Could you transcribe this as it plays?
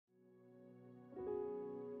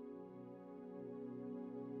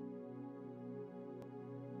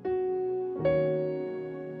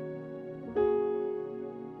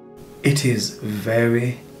It is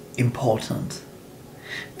very important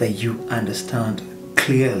that you understand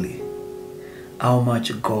clearly how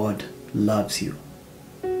much God loves you.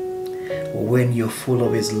 When you're full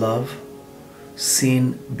of His love,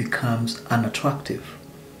 sin becomes unattractive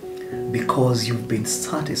because you've been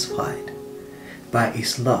satisfied by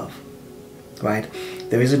His love, right?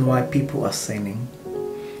 The reason why people are sinning,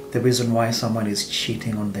 the reason why someone is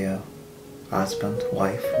cheating on their husband,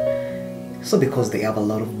 wife, it's not because they have a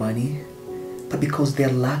lot of money, but because they're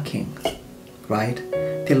lacking, right?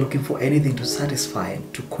 They're looking for anything to satisfy,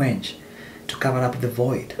 to quench, to cover up the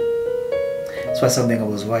void. That's why something I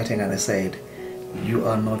was writing and I said, you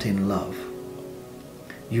are not in love.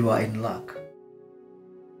 You are in luck.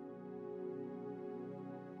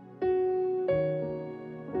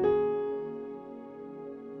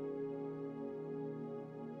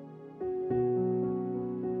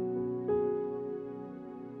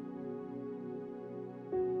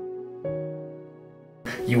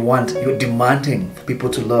 You're demanding for people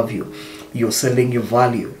to love you. You're selling your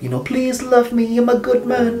value. You know, please love me, I'm a good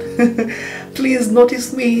man. Please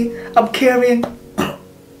notice me, I'm caring.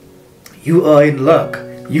 You are in luck.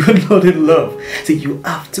 You're not in love. See, you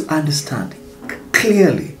have to understand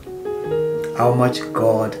clearly how much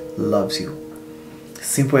God loves you.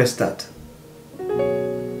 Simple as that.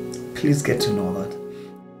 Please get to know that.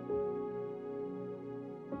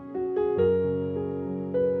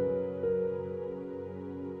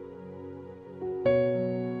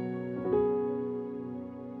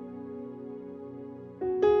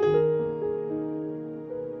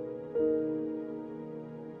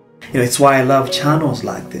 You know, it's why I love channels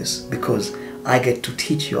like this, because I get to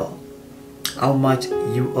teach you all how much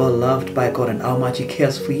you are loved by God and how much He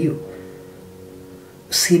cares for you.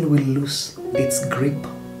 Sin will lose its grip,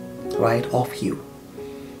 right, off you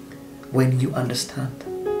when you understand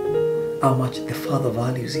how much the Father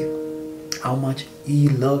values you, how much He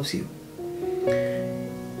loves you.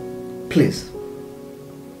 Please,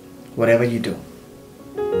 whatever you do,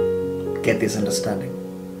 get this understanding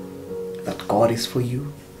that God is for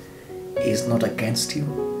you. He's not against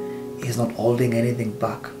you. He's not holding anything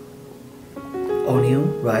back on you,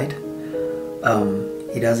 right?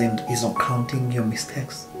 He's not counting your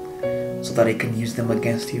mistakes so that He can use them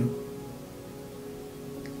against you.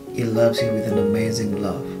 He loves you with an amazing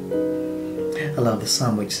love. I love the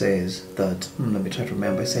psalm which says that, let me try to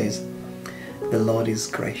remember, it says, the Lord is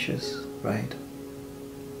gracious, right?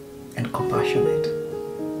 And compassionate,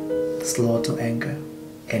 slow to anger,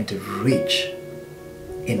 and rich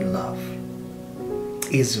in love.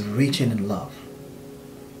 Is rich in love.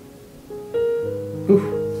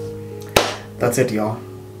 Whew. That's it, y'all.